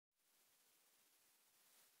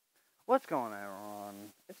What's going on,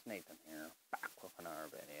 everyone? It's Nathan here, back with another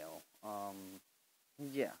video.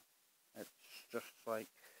 Yeah, it's just like,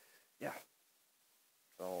 yeah,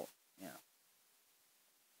 so, yeah.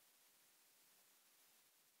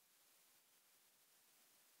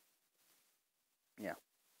 Yeah.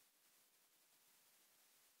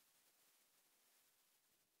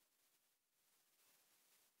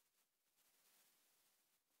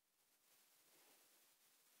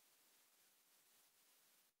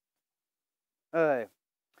 Hey,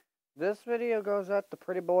 this video goes out to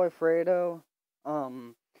PrettyBoyFredo.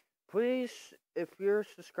 Please, if you're a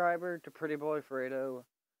subscriber to PrettyBoyFredo,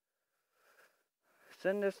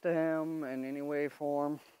 send this to him in any way,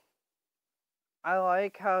 form. I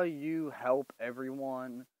like how you help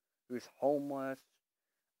everyone who's homeless.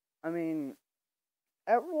 I mean,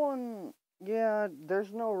 everyone, yeah,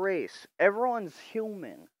 there's no race. Everyone's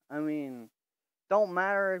human. I mean, don't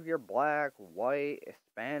matter if you're black, white,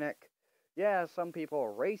 Hispanic. Yeah, some people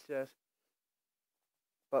are racist.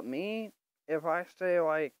 But me, if I say,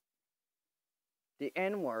 like, the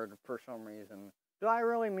N-word for some reason, do I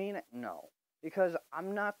really mean it? No. Because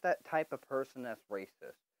I'm not that type of person that's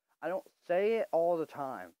racist. I don't say it all the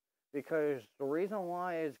time. Because the reason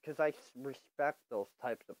why is because I respect those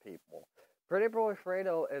types of people.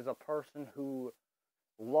 PrettyBoyFredo is a person who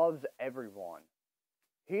loves everyone.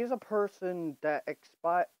 He's a person that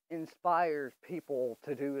inspires people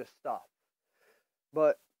to do his stuff.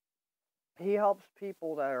 But he helps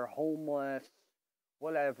people that are homeless,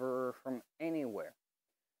 whatever, from anywhere.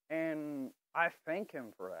 And I thank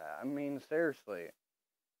him for that. I mean, seriously.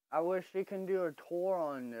 I wish he can do a tour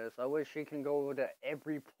on this. I wish he can go to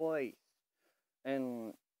every place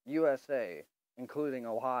in USA, including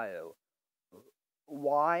Ohio.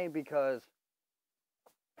 Why? Because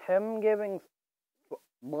him giving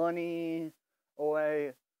money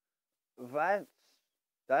away,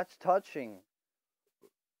 that's touching.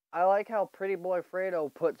 I like how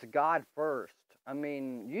PrettyBoyFredo puts God first. I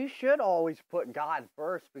mean, you should always put God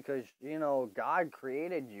first because, you know, God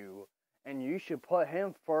created you. And you should put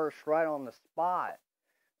him first right on the spot.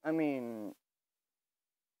 I mean,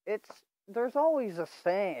 there's always a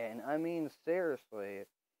saying. I mean, seriously.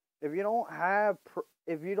 If you don't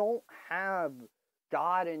have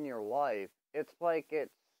God in your life, it's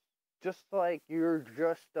just like you're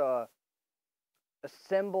just a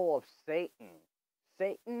symbol of Satan.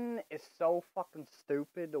 Satan is so fucking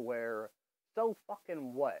stupid to where, so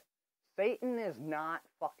fucking what? Satan is not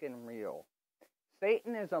fucking real.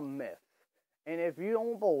 Satan is a myth. And if you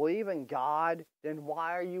don't believe in God, then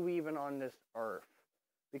why are you even on this earth?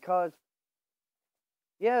 Because,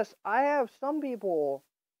 yes, I have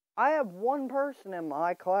one person in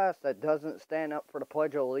my class that doesn't stand up for the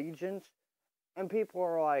Pledge of Allegiance, and people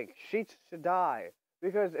are like, she should die.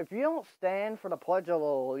 Because if you don't stand for the Pledge of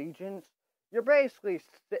Allegiance, you're basically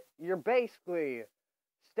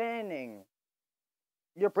standing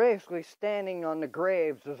on the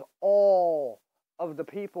graves of all of the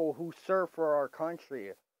people who serve for our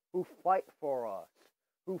country, who fight for us,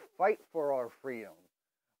 who fight for our freedom.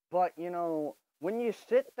 But, you know, when you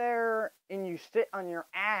sit there and you sit on your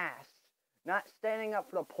ass, not standing up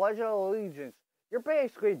for the Pledge of Allegiance, you're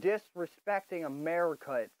basically disrespecting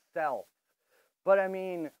America itself. But, I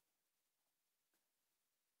mean,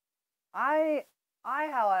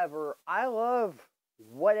 however, I love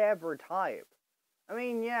whatever type. I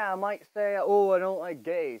mean, yeah, I might say, oh, I don't like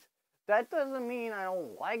gays. That doesn't mean I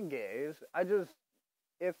don't like gays.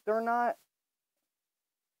 If they're not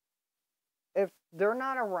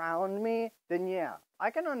around me, then yeah,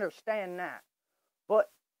 I can understand that. But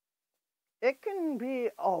it can be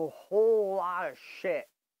a whole lot of shit.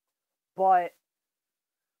 But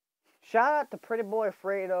shout out to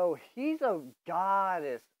PrettyBoyFredo. He's a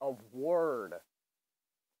goddess of word.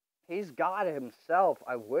 He's God himself.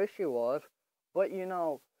 I wish he was. But, you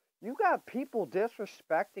know, you got people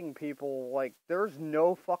disrespecting people like there's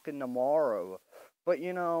no fucking tomorrow. But,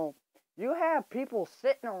 you know, you have people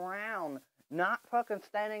sitting around not fucking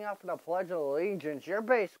standing up for the Pledge of Allegiance. You're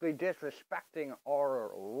basically disrespecting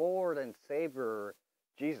our Lord and Savior,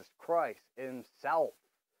 Jesus Christ, himself.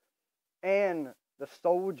 And the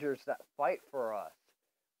soldiers that fight for us.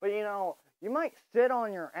 But, you know, you might sit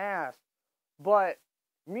on your ass, but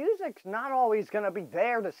music's not always going to be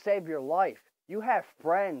there to save your life. You have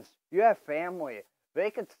friends. You have family.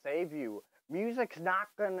 They could save you. Music's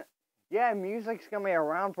gonna be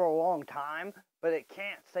around for a long time, but it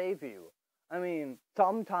can't save you. I mean,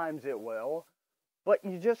 sometimes it will. But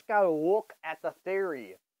you just gotta look at the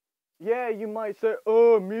theory. Yeah, you might say,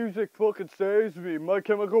 oh, music fucking saves me. My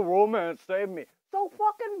Chemical Romance saved me. So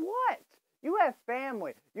fucking what? You have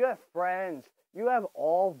family. You have friends. You have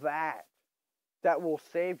all that will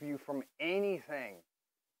save you from anything.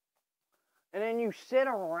 And then you sit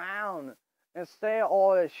around and say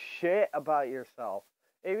all this shit about yourself.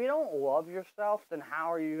 If you don't love yourself, then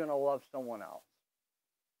how are you going to love someone else?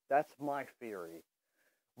 That's my theory.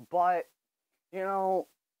 But,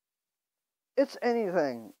 it's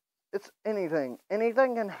anything. It's anything.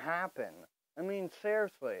 Anything can happen. I mean,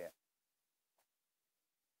 seriously.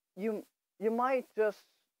 You might just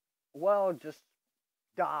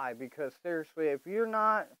die, because seriously, if you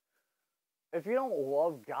don't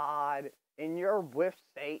love God and you're with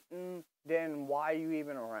Satan, then why are you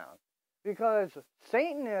even around? Because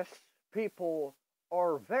Satanist people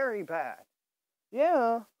are very bad.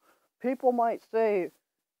 Yeah, people might say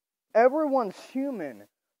everyone's human,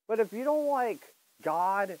 but if you don't like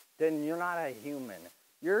God, then you're not a human.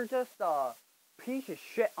 You're just a piece of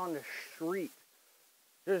shit on the street,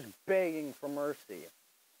 just begging for mercy.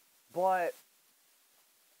 But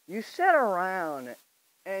you sit around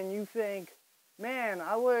and you think, man,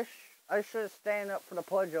 I wish I should stand up for the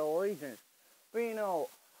Pledge of Allegiance. But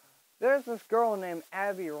there's this girl named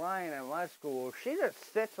Abby Ryan at my school. She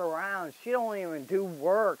just sits around. She don't even do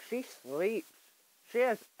work. She sleeps. She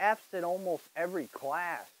has F's in almost every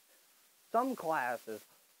class. Some classes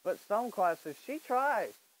she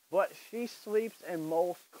tries. But she sleeps in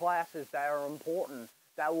most classes that are important,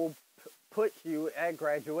 that will put you at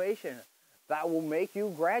graduation, that will make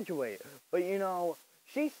you graduate. But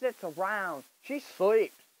she sits around, she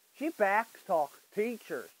sleeps, she backtalks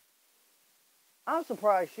teachers. I'm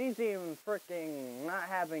surprised she's even freaking not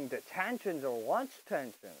having detentions or lunch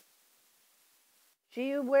tensions.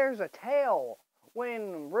 She wears a tail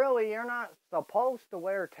when really you're not supposed to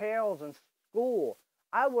wear tails in school.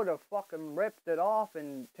 I would have fucking ripped it off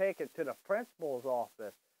and taken it to the principal's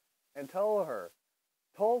office and told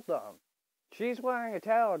them, she's wearing a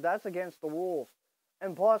tail, that's against the rules.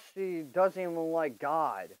 And plus, she doesn't even like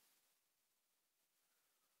God.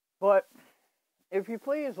 But if you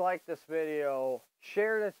please like this video,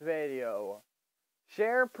 share this video,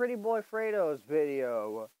 share PrettyBoyFredo's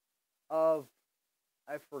video of,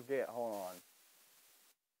 I forget, hold on.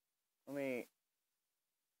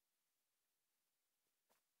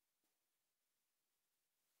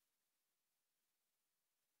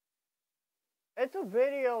 It's a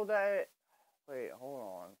video that, wait,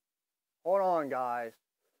 hold on guys.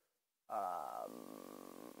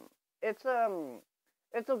 It's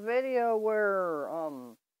a video where,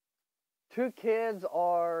 two kids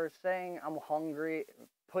are saying, I'm hungry,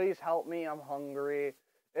 please help me, I'm hungry.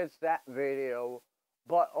 It's that video.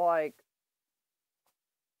 But,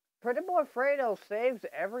 PrettyBoyFredo saves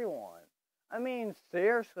everyone. I mean,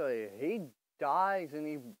 seriously, he dies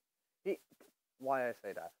and why did I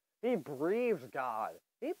say that? He breathes God.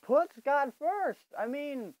 He puts God first. I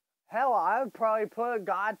mean, hell, I would probably put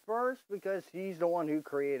God first because he's the one who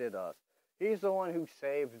created us. He's the one who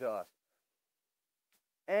saved us.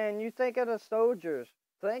 And you think of the soldiers.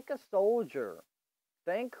 Think a soldier.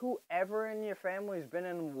 Think whoever in your family's been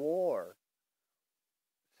in war.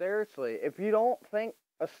 Seriously, if you don't think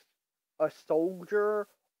a soldier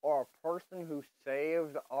or a person who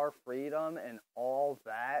saved our freedom and all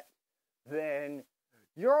that, then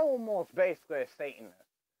you're almost basically a Satanist.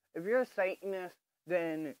 If you're a Satanist,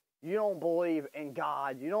 then you don't believe in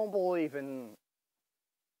God. You don't believe in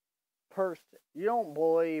you don't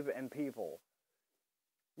believe in people.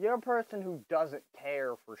 You're a person who doesn't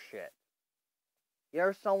care for shit.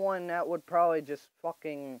 You're someone that would probably just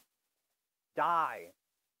fucking die.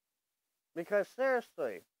 Because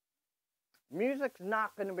seriously, music's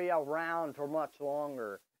not going to be around for much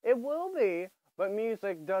longer. It will be, but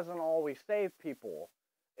music doesn't always save people.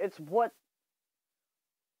 It's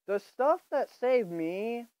the stuff that saved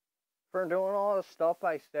me for doing all the stuff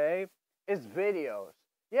I say is videos.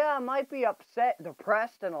 Yeah, I might be upset,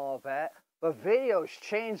 depressed, and all that, but videos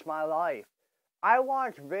changed my life. I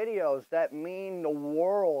watch videos that mean the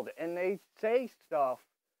world, and they say stuff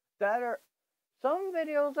that are... Some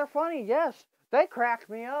videos are funny, yes. They crack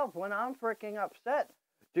me up when I'm freaking upset.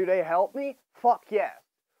 Do they help me? Fuck yes.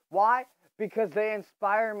 Why? Because they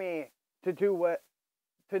inspire me to do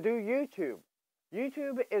YouTube.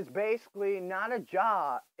 YouTube is basically not a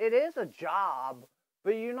job. It is a job,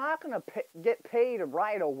 but you're not going to get paid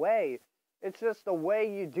right away. It's just the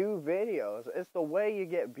way you do videos. It's the way you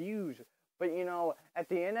get views. But, at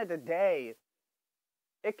the end of the day,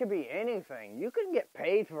 it could be anything. You can get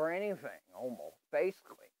paid for anything, almost,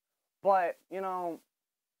 basically. But,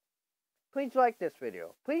 please like this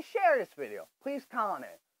video. Please share this video. Please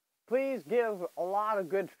comment. Please give a lot of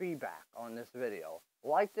good feedback on this video.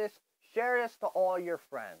 Like this. Share this to all your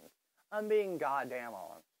friends. I'm being goddamn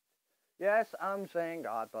honest. Yes, I'm saying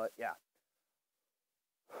God, but yeah.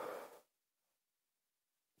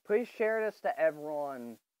 Please share this to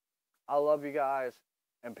everyone. I love you guys,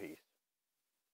 and peace.